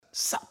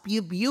Sup,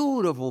 you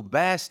beautiful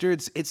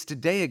bastards. It's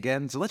today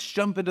again, so let's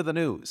jump into the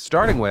news.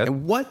 Starting with,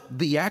 and what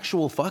the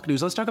actual fuck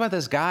news? Let's talk about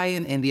this guy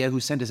in India who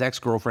sent his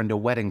ex-girlfriend a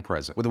wedding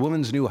present, with the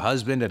woman's new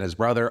husband and his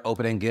brother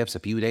opening gifts a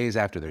few days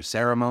after their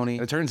ceremony.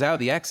 And it turns out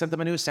the ex sent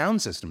them a new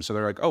sound system, so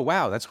they're like, oh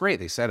wow, that's great.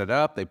 They set it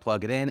up, they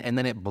plug it in, and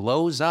then it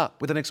blows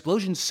up with an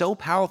explosion so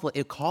powerful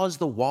it caused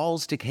the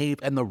walls to cave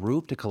and the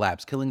roof to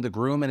collapse, killing the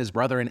groom and his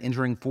brother and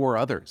injuring 4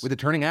 others. With it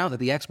turning out that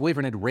the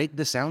ex-boyfriend had rigged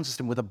the sound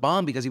system with a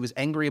bomb because he was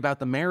angry about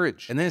the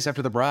marriage. And this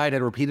after the bride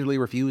had repeatedly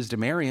refused to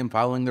marry him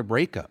following their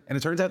breakup. And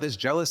it turns out this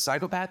jealous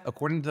psychopath,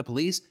 according to the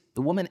police,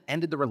 the woman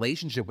ended the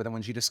relationship with him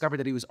when she discovered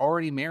that he was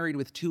already married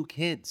with 2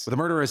 kids. With the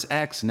murderous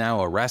ex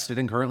now arrested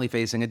and currently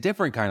facing a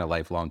different kind of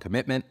lifelong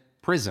commitment,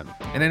 prison.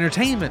 In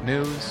entertainment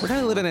news, we're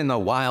kind of living in the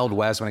Wild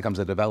West when it comes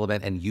to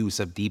development and use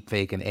of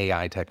deepfake and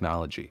AI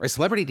technology. Right?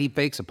 Celebrity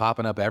deepfakes are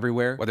popping up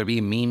everywhere, whether it be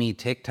meme,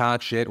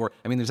 TikTok shit, or,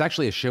 there's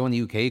actually a show in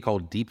the UK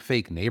called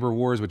Deepfake Neighbor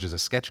Wars, which is a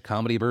sketch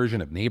comedy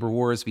version of Neighbor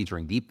Wars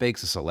featuring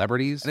deepfakes of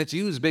celebrities. And it's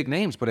used big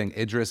names, putting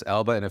Idris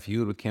Elba in a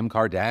feud with Kim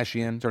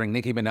Kardashian, turning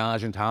Nicki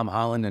Minaj and Tom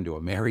Holland into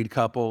a married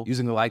couple,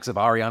 using the likes of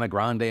Ariana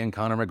Grande and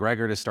Conor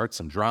McGregor to start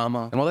some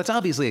drama. And while that's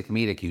obviously a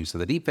comedic use, so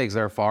the deepfakes,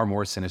 there are far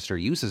more sinister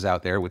uses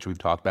out there, which we've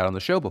talked about on the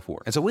show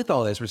before. And so with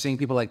all this, we're seeing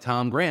people like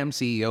Tom Graham,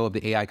 CEO of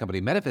the AI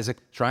company Metaphysic,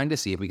 trying to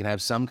see if we can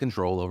have some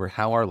control over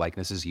how our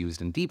likeness is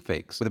used in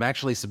deepfakes, with him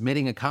actually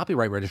submitting a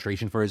copyright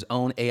registration for his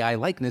own AI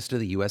likeness to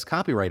the US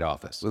Copyright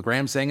Office. With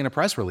Graham saying in a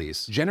press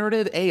release,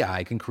 generative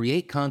AI can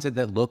create content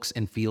that looks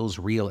and feels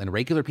real, and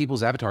regular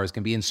people's avatars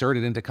can be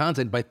inserted into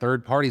content by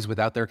third parties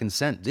without their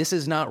consent. This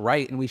is not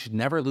right, and we should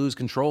never lose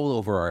control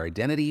over our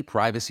identity,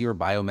 privacy, or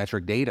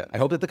biometric data. I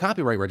hope that the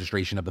copyright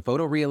registration of the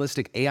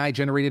photorealistic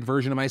AI-generated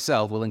version of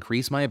myself will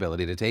increase my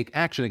ability to take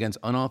action against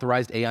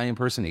unauthorized AI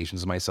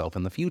impersonations of myself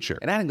in the future.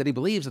 And adding that he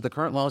believes that the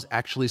current laws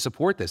actually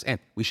support this, and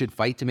we should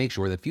fight to make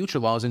sure that future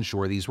laws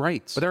ensure these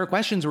rights. But there are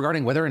questions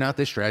regarding whether or not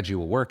this strategy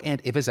will work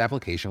and if his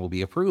application will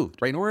be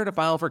approved. Right, in order to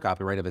file for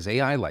copyright of his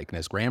AI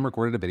likeness, Graham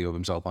recorded a video of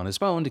himself on his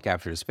phone to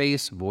capture his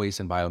face, voice,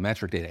 and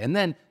biometric data, and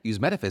then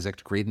used Metaphysic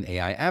to create an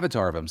AI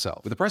avatar of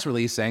himself. With a press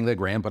release saying that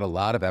Graham put a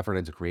lot of effort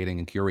into creating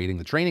and curating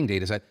the training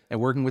dataset and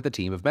working with the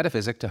team of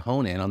Metaphysic to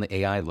hone in on the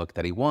AI look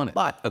that he wanted.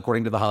 But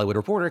according to The Hollywood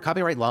Reporter,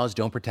 copyright laws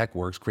don't protect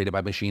works created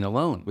by machine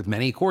alone, with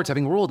many courts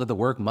having ruled that the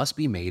work must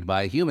be made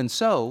by a human.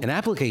 So, an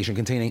application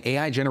containing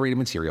AI-generated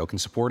material can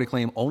support a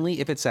claim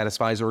only if it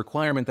satisfies a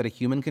requirement that a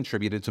human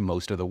contributed to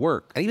most of the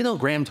work. And even though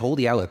Graham told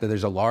the outlet that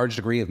there's a large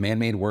degree of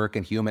man-made work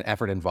and human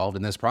effort involved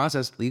in this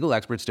process, legal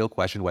experts still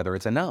question whether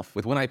it's enough,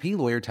 with one IP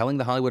lawyer telling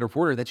The Hollywood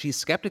Reporter that she's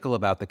skeptical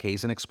about the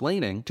case and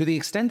explaining, to the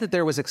extent that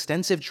there was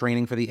extensive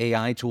training for the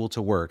AI tool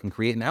to work and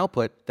create an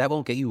output, that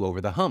won't get you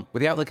over the hump.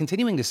 With the outlet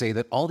continuing to say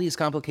that all these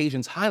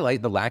complications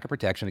highlight the lack of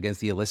protection against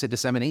the illicit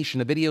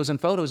dissemination of videos and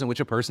photos in which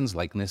a person's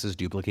likeness is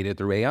duplicated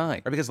through AI.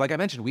 Right? Because like I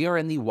mentioned, we are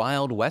in the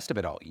wild west of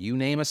it all. You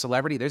name a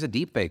celebrity, there's a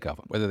deepfake of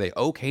them, whether they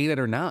okayed it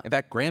or not. In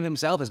fact, Graham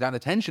himself has gotten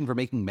attention for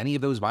making many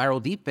of those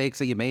viral deepfakes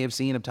that you may have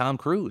seen of Tom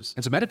Cruise.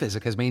 And so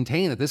Metaphysic has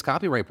maintained that this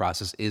copyright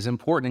process is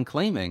important in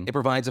claiming it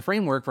provides a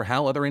framework for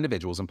how other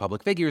individuals and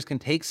public figures can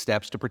take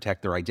steps to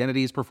protect their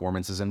identities,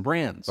 performances, and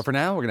brands. But for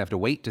now, we're gonna have to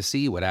wait to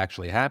see what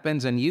actually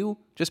happens, and you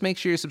just make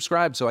sure you're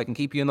subscribed so I can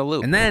keep you in the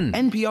loop. And then,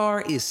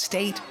 NPR is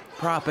state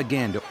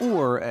propaganda,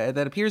 or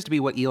that appears to be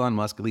what Elon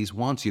Musk at least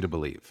wants you to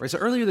believe. Right, so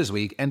earlier this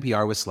week,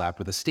 NPR was slapped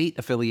with a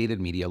state-affiliated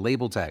media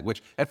label tag,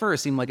 which at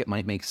first seemed like it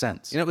might make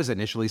sense. It was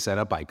initially set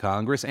up by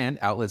Congress, and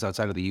outlets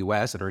outside of the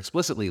US that are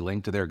explicitly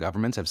linked to their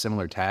governments have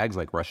similar tags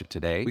like Russia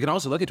Today. We can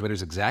also look at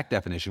Twitter's exact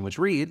definition, which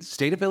reads,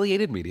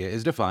 state-affiliated media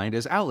is defined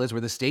as outlets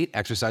where the state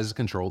exercises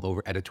control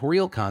over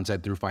editorial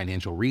content through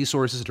financial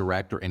resources,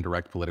 direct or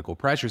indirect political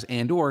pressures,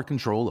 and/or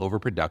control over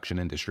production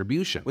and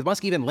distribution. With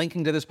Musk even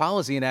linking to this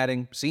policy and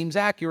adding, seems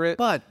accurate.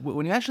 But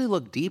when you actually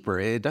look deeper,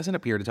 it doesn't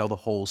appear to tell the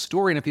whole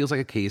story, and it feels like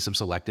a case of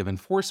selective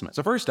enforcement.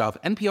 So first off,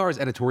 NPR's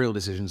editorial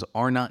decisions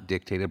are not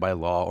dictated by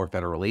law or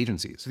federal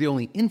agencies. So the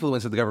only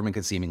influence that the government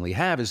could seemingly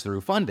have is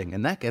through funding,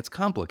 and that gets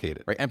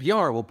complicated. Right?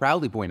 NPR will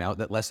proudly point out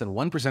that less than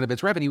 1% of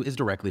its revenue is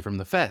directly from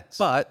the feds.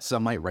 But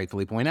some might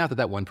rightfully point out that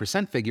that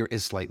 1% figure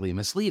is slightly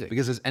misleading,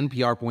 because as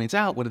NPR points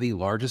out, one of the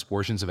largest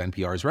portions of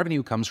NPR's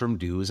revenue comes from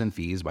dues and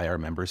fees by our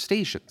member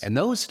stations. And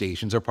those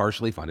stations are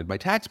partially funded by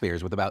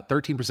taxpayers, with about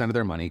 13% of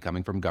their money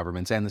coming from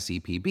governments and the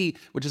CPB,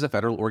 which is a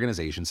federal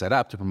organization set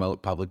up to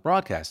promote public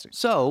broadcasting.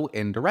 So,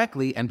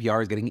 indirectly,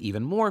 NPR is getting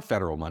even more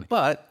federal money.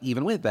 But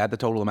even with that, the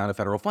total amount of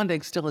federal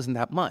funding still isn't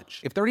that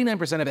much. If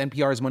 39% of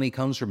NPR's money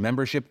comes from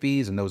membership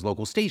fees and those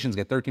local stations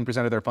get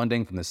 13% of their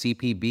funding from the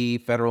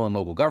CPB, federal and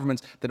local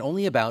governments, then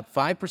only about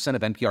 5%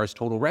 of NPR's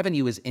total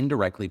revenue is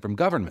indirectly from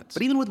governments.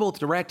 But even with both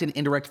direct and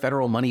indirect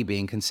federal money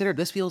being considered,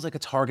 this feels like a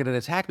targeted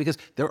attack because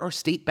there are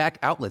state-backed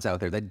outlets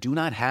out there that do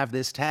not have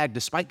this tag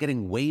despite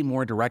getting way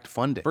more direct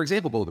funding. For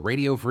example, both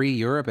Radio Free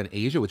Europe and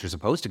Asia, which are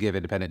supposed to give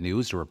independent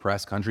news to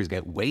repressed countries,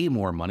 get way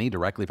more money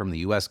directly from the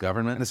US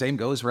government. And the same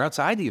goes for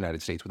outside the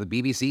United States, with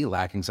the BBC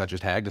lacking such a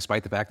tag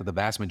despite the fact that the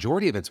vast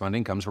majority of its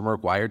funding comes from a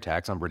required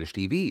tax on British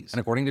TVs. And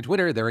according to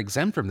Twitter, they're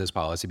exempt from this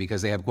policy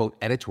because they have, quote,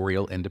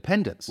 editorial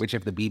independence, which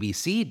if the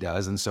BBC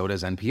does, then so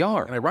does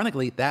NPR. And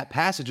ironically, that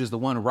passage is the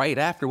one right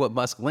after what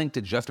Musk linked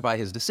to justify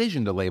his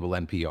decision to label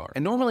NPR.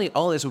 And normally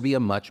all this would be a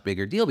much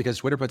bigger deal because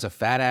Twitter puts a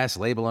fat-ass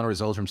label on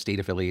results from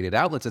state-affiliated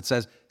outlets that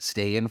says,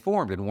 stay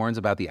informed, and warns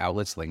about the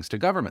outlet's links to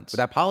governments. With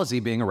that policy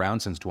being around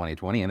since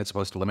 2020, and it's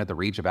supposed to limit the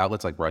reach of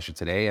outlets like Russia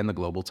Today and the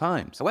Global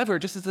Times. However,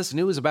 just as this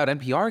news about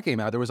NPR came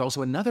out, there was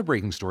also another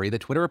breaking story that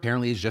Twitter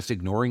apparently is just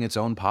ignoring its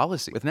own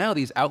policy, with now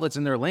these outlets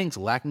and their links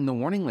lacking the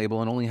warning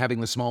label and only having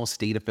the small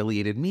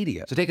state-affiliated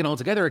media. So taken all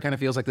together, it kind of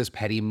feels like this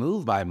petty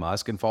move by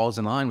Musk and falls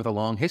in line with a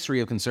long history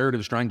of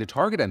conservatives trying to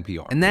target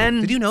NPR. And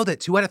then, did you know that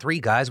 2 out of 3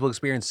 guys will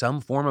experience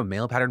some form of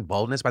male pattern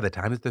baldness by the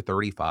time that they're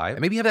 35?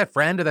 And maybe you have that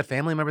friend or that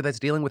family member that's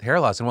dealing with hair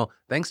loss, and well,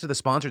 thanks to the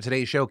sponsor of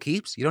today's show,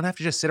 Keeps, you don't have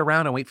to just sit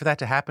around and wait for that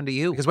to happen to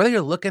you. Because whether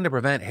you're looking to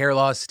prevent hair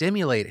loss,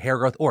 stimulate hair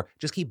growth, or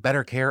just keep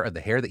better care of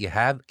the hair that you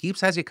have,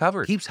 Keeps has you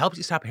covered. Keeps helps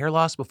you stop hair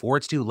loss before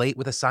it's too late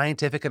with a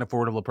scientific and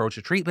affordable approach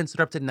to treatments that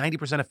are up to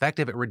 90%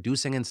 effective at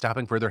reducing and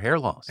stopping further hair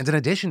loss. And in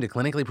addition to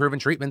clinically proven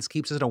treatments,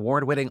 Keeps is an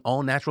award-winning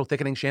all-natural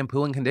thickening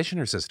shampoo and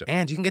conditioner system.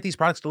 And you can get these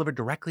products delivered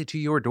directly to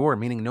your door,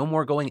 meaning no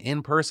more going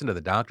in person to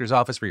the doctor's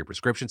office for your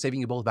prescription, saving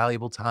you both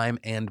valuable time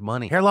and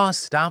money. Hair loss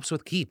stops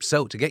with Keeps.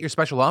 So to get your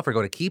special offer,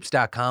 go to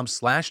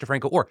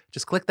keeps.com/DeFranco or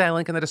just click that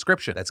link in the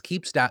description. That's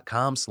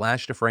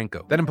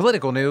keeps.com/DeFranco. Then in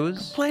political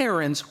news,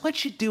 Clarence,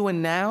 what you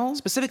doing now?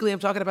 Specifically, I'm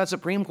talking about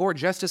Supreme Court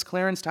Justice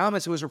Clarence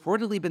Thomas, who has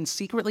reportedly been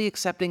secretly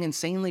accepting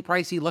insanely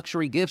pricey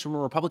luxury gifts from a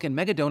Republican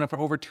megadonor for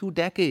over 2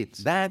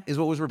 decades. That is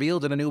what was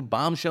revealed in a new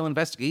Bombshell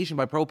investigation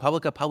by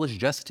ProPublica published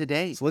just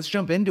today. So let's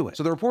jump into it.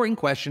 So the report in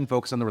question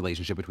focused on the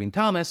relationship between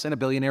Thomas and a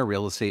billionaire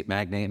real estate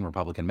magnate and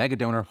Republican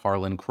megadonor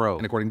Harlan Crow.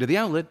 And according to the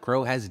outlet,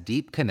 Crow has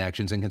deep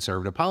connections in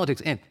conservative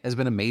politics and has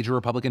been a major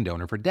Republican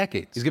donor for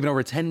decades. He's given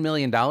over $10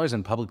 million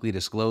in publicly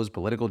disclosed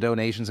political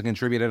donations and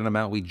contributed an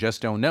amount we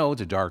just don't know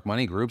to dark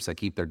money groups that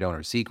keep their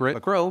donors secret.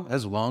 But Crow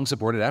has long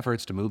supported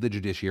efforts to move the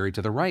judiciary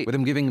to the right, with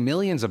him giving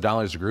millions of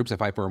dollars to groups that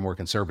fight for a more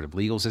conservative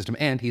legal system,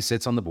 and he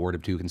sits on the board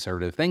of 2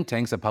 conservative think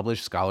tanks that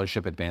publish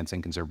scholarship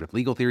advancing conservative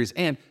legal theories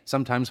and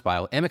sometimes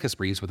file amicus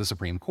briefs with the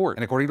Supreme Court.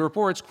 And according to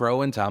reports,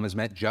 Crow and Thomas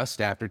met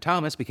just after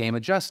Thomas became a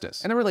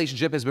justice. And the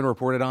relationship has been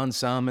reported on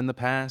some in the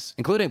past,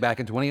 including back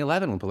in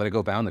 2011 when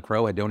Politico found that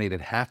Crow had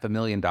donated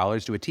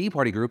 $500,000 to a Tea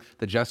Party group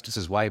the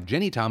justice's wife,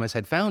 Ginny Thomas,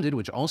 had founded,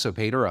 which also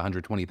paid her a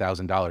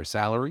 $120,000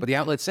 salary. But the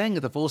outlet saying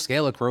that the full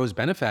scale of Crow's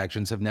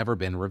benefactions have never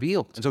been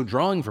revealed. And so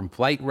drawing from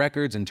flight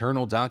records,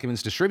 internal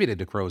documents distributed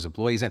to Crow's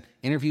employees, and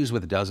interviews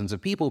with dozens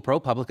of people,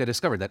 ProPublica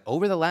discovered that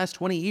over the last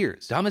 20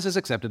 years, Thomas has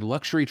accepted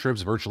luxury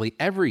trips virtually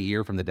every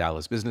year from the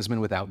Dallas businessman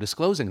without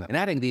disclosing them. And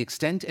adding, the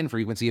extent and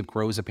frequency of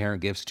Crow's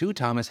apparent gifts to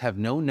Thomas have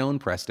no known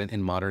precedent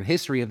in modern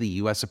history of the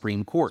U.S.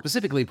 Supreme Court.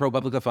 Specifically,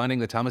 ProPublica finding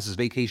that Thomas has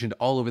vacationed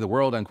all over the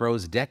world on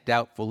Crow's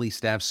decked-out, fully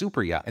staffed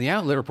super yacht. And the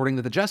outlet reporting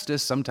that the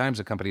justice, sometimes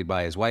accompanied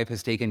by his wife,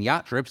 has taken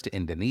yacht trips to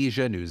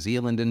Indonesia, New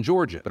Zealand, and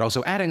Georgia. But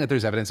also adding that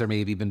there's evidence there may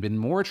have even been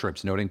more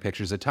trips, noting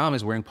pictures of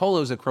Thomas wearing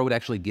polos that Crow would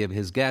actually give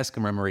his guests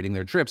commemorating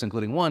their trips,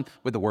 including one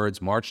with the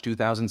words March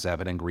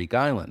 2007 and Greek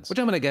Islands, which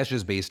I'm gonna guess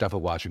is based off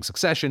of watching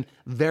Succession.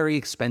 Very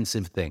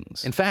expensive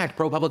things. In fact,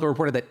 ProPublica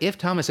reported that if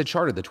Thomas had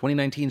chartered the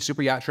 2019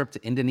 super yacht trip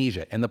to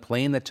Indonesia and the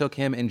plane that took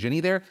him and Ginny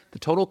there, the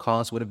total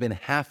cost would have been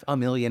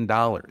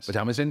 $500,000. But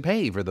Thomas didn't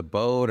pay for the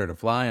boat or to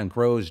fly on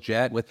Crow's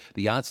jet, with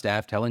the yacht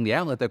staff telling the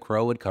outlet that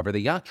Crow would cover the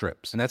yacht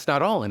trips. And that's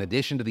not all. In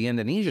addition to the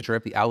Indonesia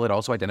trip, the outlet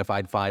also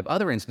identified 5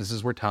 other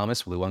instances where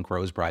Thomas flew on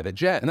Crow's private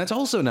jet. And that's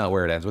also not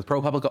where it ends, with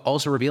ProPublica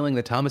also revealing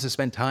that Thomas has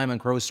spent time on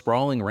Crow's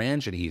sprawling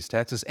ranch in East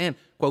Texas and,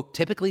 quote,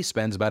 typically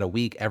spends about a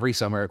week every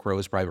summer at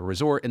Crow's private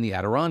resort in the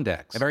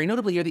Adirondacks. And very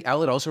notably here, the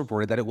outlet also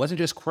reported that it wasn't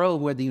just Crow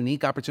who had the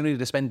unique opportunity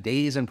to spend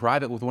days in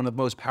private with one of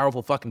the most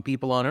powerful fucking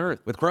people on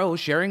earth, with Crow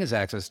sharing his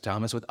access to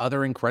Thomas with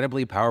other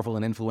incredibly powerful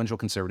and influential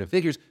conservative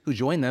figures who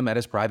joined them at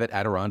his private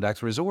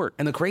Adirondacks resort.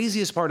 And the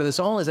craziest part of this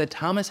all is that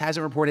Thomas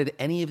hasn't reported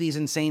any of these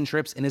insane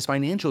trips in his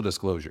financial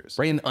disclosures.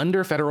 Right? And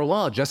under federal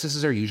law,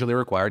 justices are usually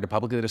required to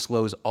publicly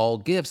disclose all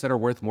gifts that are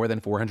worth more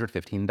than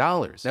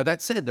 $415. Now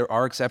that said, there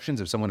are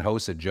exceptions if someone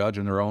hosts a judge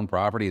on their own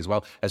property, as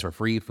well as for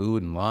free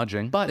food and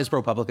lodging. But as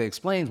ProPublica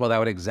explains, while that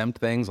would exempt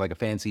things like a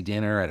fancy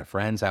dinner at a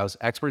friend's house,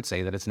 experts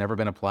say that it's never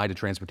been applied to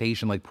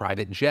transportation like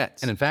private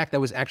jets. And in fact, that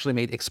was actually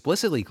made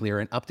explicitly clear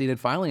in updated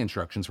filing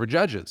instructions for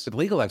judges, with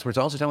legal experts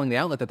also telling the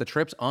outlet that the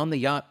trips on the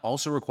yacht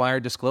also require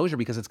disclosure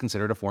because it's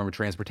considered a form of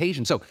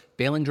transportation. So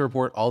failing to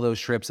report all those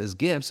trips as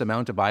gifts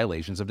amount to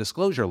violations of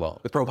disclosure law,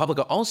 with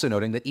ProPublica also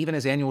noting that even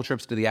his annual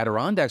trips to the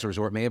Adirondacks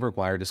resort may have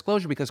required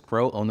disclosure because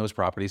Crow owned those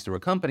properties through a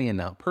company and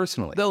not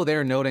personally, though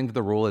they're noting that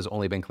the rule has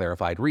only been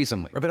clarified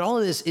recently. But all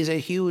of this is a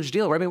huge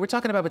deal, right? I mean, we're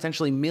talking about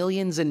potentially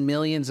millions and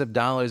millions of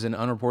dollars in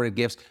unreported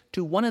gifts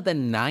to one of the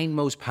 9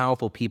 most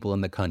powerful people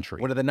in the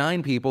country, one of the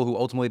 9 people who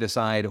ultimately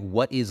decide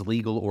what is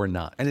legal or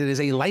not. And it is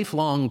a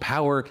lifelong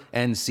power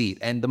and seat,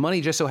 and the money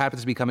just so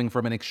happens to be coming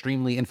from an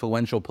extremely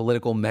influential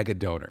political mega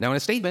donor. Now, in a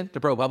statement to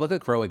ProPublica,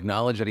 Crow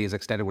acknowledged that he has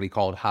extended what he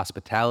called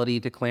hospitality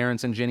to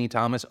Clarence and Ginny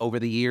Thomas over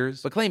the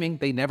years, but claiming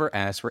they never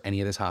asked for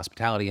any of this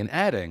hospitality, and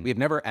adding, "We have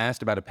never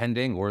asked about a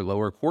pending or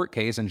lower court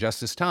case, and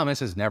Justice Thomas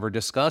has never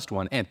discussed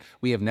one, and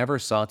we have never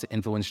sought to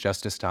influence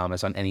Justice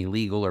Thomas on any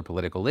legal or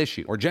political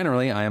issue. Or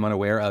generally, I am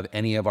unaware of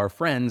any of our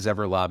friends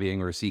ever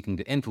lobbying or seeking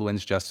to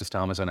influence Justice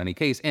Thomas on any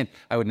case, and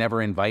I would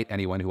never invite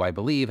anyone who I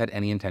believe had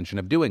any intention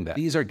of doing that.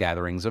 These are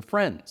gatherings of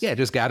friends." Yeah,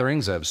 just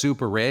gatherings of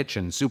super rich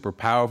and super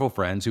powerful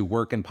friends who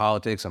work in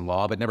politics and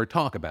law but never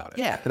talk about it.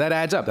 Yeah, that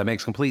adds up. That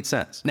makes complete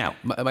sense. Now,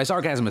 my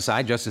sarcasm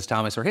aside, Justice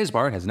Thomas, for his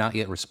part, has not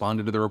yet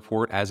responded to the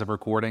report as of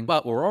recording,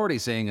 but what we're already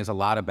seeing is a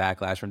lot of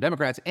backlash from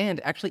Democrats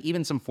and actually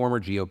even some former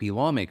GOP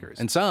lawmakers,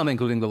 and some,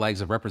 including the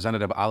likes of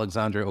Representative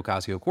Alexandria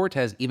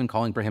Ocasio-Cortez, even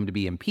calling for him to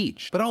be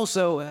impeached. But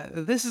also,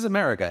 this is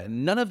America.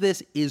 None of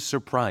this is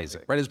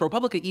surprising, right? As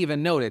ProPublica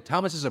even noted,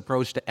 Thomas's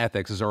approach to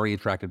ethics has already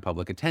attracted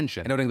public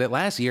attention, noting that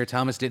last year,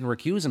 Thomas didn't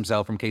recuse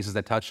himself from cases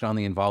that touched on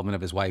the involvement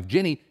of his wife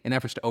Ginny in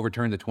efforts to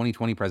overturn the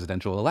 2020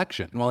 presidential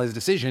election. And while his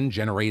decision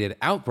generated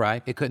outcry,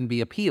 it couldn't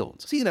be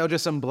appealed. So,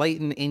 just some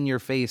blatant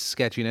in-your-face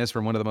sketchiness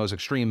from one of the most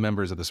extreme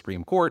members of the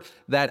Supreme Court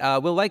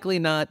that will likely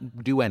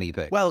not do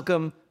anything.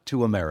 Welcome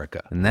to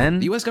America. And then,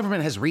 the U.S.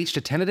 government has reached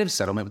a tentative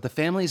settlement with the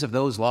families of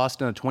those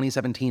lost in a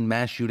 2017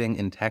 mass shooting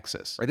in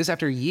Texas. Right, this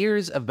after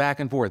years of back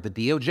and forth, the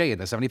DOJ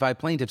and the 75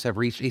 plaintiffs have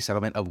reached a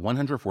settlement of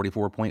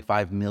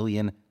 $144.5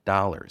 million.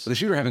 With the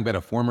shooter having been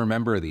a former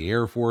member of the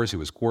Air Force who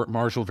was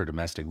court-martialed for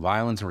domestic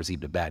violence and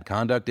received a bad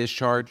conduct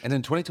discharge. And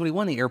in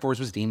 2021, the Air Force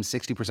was deemed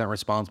 60%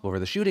 responsible for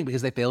the shooting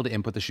because they failed to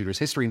input the shooter's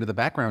history into the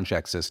background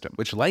check system,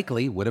 which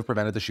likely would have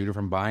prevented the shooter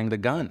from buying the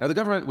gun. Now, the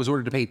government was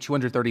ordered to pay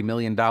 $230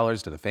 million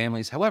to the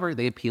families. However,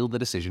 they appealed the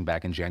decision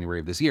back in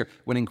January of this year,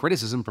 winning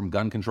criticism from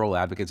gun control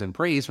advocates and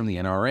praise from the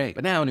NRA.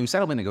 But now, new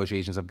settlement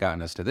negotiations have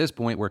gotten us to this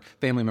point where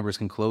family members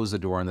can close the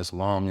door on this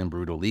long and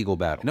brutal legal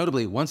battle.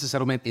 Notably, once the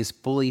settlement is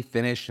fully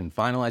finished and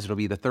finalized, it'll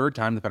be the third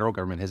time the federal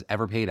government has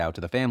ever paid out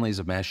to the families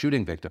of mass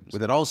shooting victims,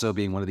 with it also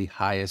being one of the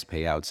highest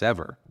payouts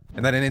ever.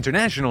 And then in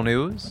international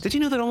news, did you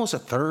know that almost a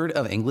third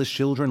of English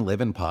children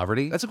live in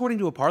poverty? That's according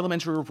to a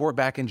parliamentary report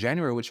back in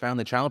January, which found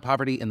that child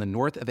poverty in the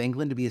north of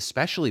England to be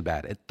especially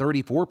bad at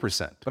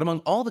 34%. But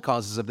among all the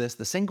causes of this,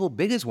 the single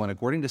biggest one,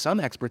 according to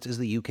some experts, is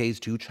the UK's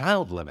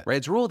two-child limit. Right,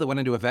 it's a rule that went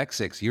into effect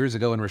 6 years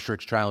ago and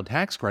restricts child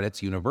tax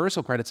credits,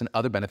 universal credits, and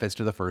other benefits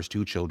to the first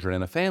two children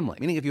in a family.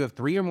 Meaning if you have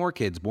 3 or more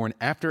kids born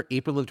after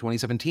April of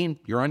 2017,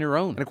 you're on your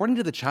own. And according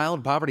to the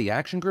Child Poverty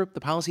Action Group, the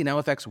policy now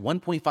affects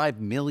 1.5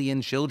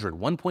 million children,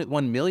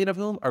 1.1 million of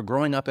whom are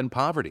growing up in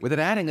poverty, with it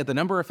adding that the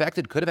number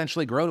affected could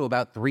eventually grow to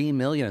about 3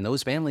 million, and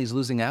those families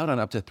losing out on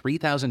up to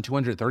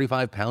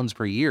 £3,235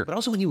 per year. But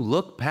also, when you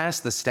look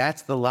past the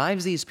stats, the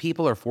lives these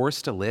people are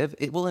forced to live,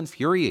 it will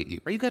infuriate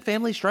you. Right? You've got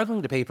families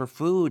struggling to pay for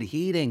food,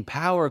 heating,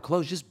 power,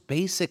 clothes, just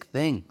basic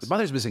things. With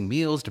mothers missing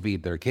meals to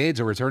feed their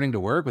kids or returning to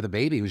work with a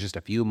baby who's just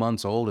a few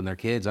months old and their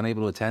kids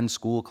unable to attend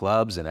school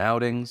clubs and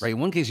outings. Right? In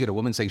one case, you had a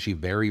woman saying she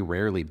very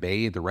rarely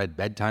bathed or read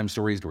bedtime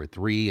stories to her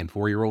 3- and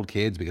 4-year-old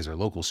kids because her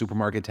local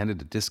supermarket tended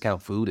to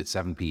discount food at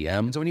 7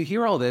 p.m. So when you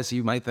hear all this,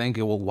 you might think,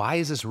 well, why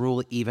is this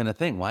rule even a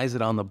thing? Why is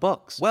it on the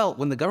books? Well,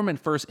 when the government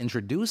first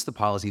introduced the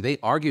policy, they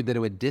argued that it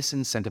would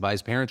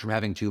disincentivize parents from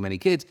having too many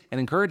kids and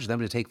encourage them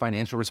to take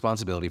financial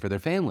responsibility for their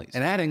families.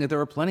 And adding that there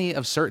were plenty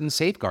of certain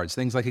safeguards,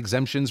 things like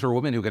exemptions for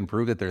women who can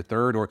prove that their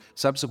third or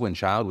subsequent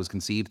child was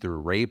conceived through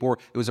rape or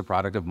it was a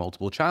product of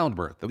multiple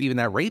childbirth. Though even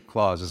that rape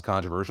clause is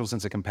controversial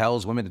since it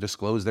compels women to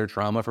disclose their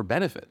trauma for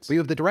benefits. We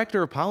have the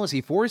director of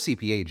policy for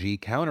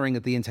CPAG countering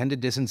that the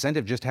intended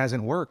disincentive just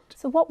hasn't worked.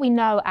 So what we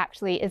know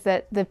actually is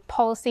that the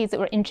policies that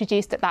were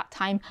introduced at that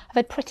time have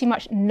had pretty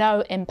much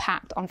no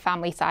impact on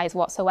family size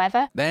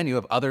whatsoever. Then you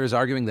have others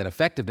arguing that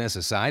effectiveness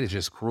aside, it's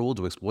just cruel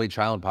to exploit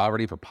child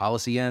poverty for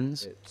policy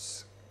ends.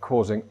 It's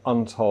causing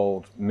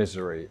untold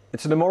misery.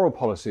 It's an immoral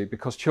policy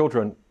because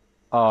children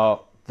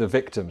are the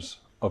victims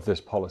of this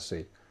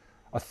policy.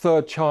 A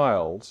third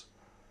child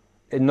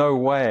in no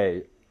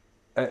way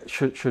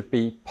should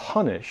be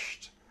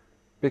punished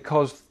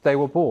because they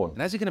were born.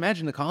 And as you can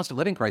imagine, the cost of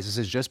living crisis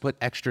has just put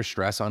extra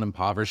stress on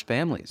impoverished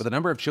families, with the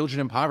number of children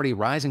in poverty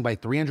rising by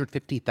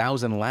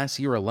 350,000 last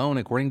year alone,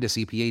 according to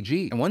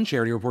CPAG. And one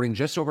charity reporting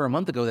just over a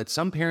month ago that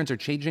some parents are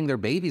changing their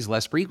babies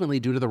less frequently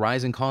due to the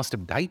rising cost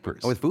of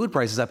diapers. And with food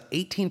prices up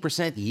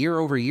 18% year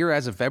over year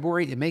as of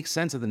February, it makes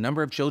sense that the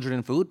number of children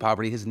in food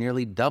poverty has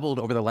nearly doubled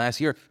over the last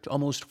year to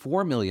almost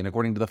 4 million,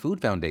 according to the Food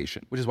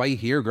Foundation, which is why you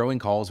hear growing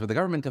calls for the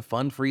government to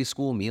fund free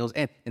school meals.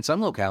 And in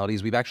some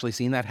localities, we've actually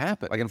seen that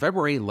happen. Like in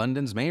February,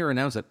 London's mayor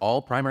announced that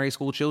all primary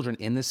school children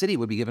in the city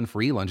would be given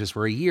free lunches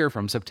for a year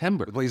from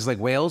September. Places like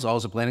Wales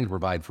also planning to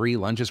provide free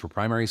lunches for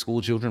primary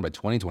school children by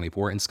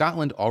 2024, and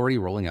Scotland already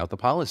rolling out the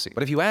policy.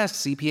 But if you ask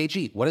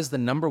CPHE, what is the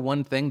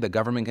 #1 thing the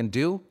government can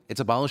do? It's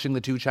abolishing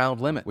the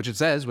 2-child limit, which it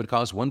says would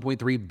cost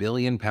 £1.3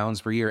 billion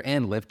per year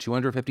and lift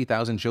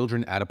 250,000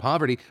 children out of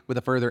poverty, with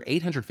a further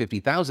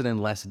 850,000 in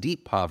less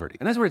deep poverty.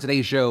 And that's where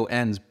today's show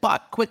ends.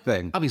 But quick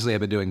thing, obviously I've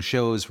been doing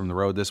shows from the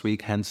road this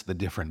week, hence the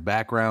different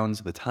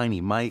backgrounds, the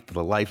tiny mic. For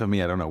the life of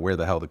me, I don't know where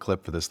the hell the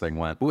clip for this thing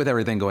went. But with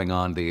everything going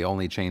on, the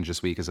only change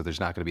this week is that there's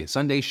not going to be a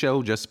Sunday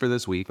show just for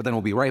this week, but then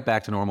we'll be right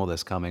back to normal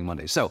this coming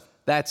Monday. So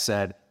that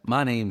said,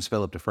 my name's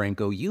Philip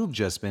DeFranco. You've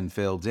just been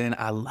filled in.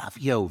 I love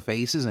yo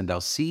faces, and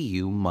I'll see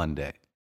you Monday.